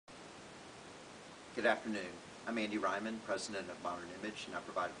Good afternoon. I'm Andy Ryman, President of Modern Image, and I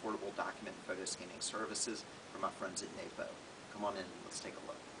provide affordable document and photo scanning services for my friends at NAPO. Come on in and let's take a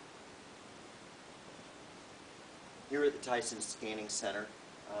look. Here at the Tyson Scanning Center,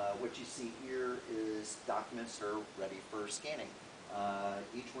 what you see here is documents that are ready for scanning.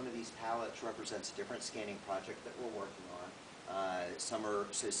 Each one of these pallets represents a different scanning project that we're working on. Some are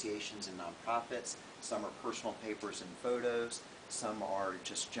associations and nonprofits, some are personal papers and photos, some are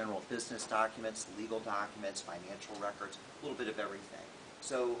just general business documents, legal documents, financial records, a little bit of everything.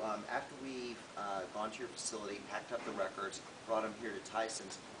 So after we've gone to your facility, packed up the records, brought them here to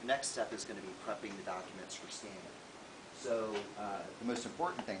Tyson's, the next step is going to be prepping the documents for scanning. So the most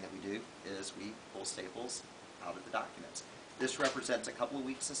important thing that we do is we pull staples out of the documents. This represents a couple of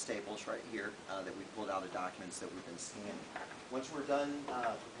weeks of staples right here that we pulled out of documents that we've been scanning. Once we're done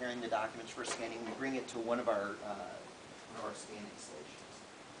preparing the documents for scanning, we bring it to one of our scanning stations.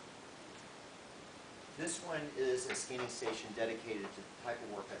 This one is a scanning station dedicated to the type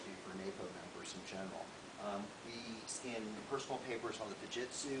of work I do for NAPO members in general. We scan personal papers on the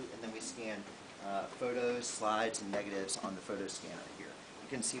Fujitsu, and then we scan photos, slides, and negatives on the photo scanner here. You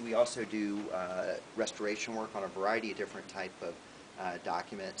can see we also do restoration work on a variety of different type of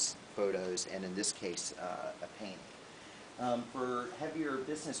documents, photos, and in this case, a painting. For heavier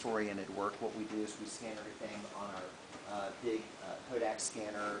business-oriented work, what we do is we scan everything on our big Kodak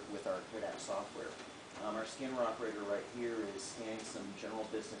scanner with our Kodak software. Our scanner operator right here is scanning some general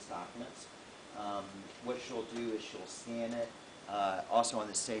business documents. What she'll do is she'll scan it. Also on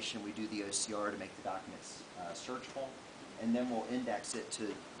the station, we do the OCR to make the documents searchable, and then we'll index it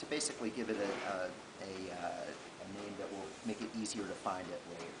to basically give it a name that will make it easier to find it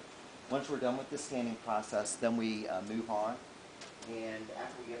later. Once we're done with the scanning process, then we move on, and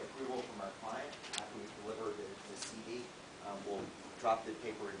after we get approval from our client, after we deliver the CD, we'll drop the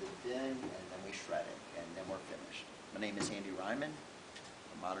paper into the bin, and then we shred it, and then we're finished. My name is Andy Ryman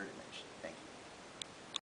from Modern Image. Thank you.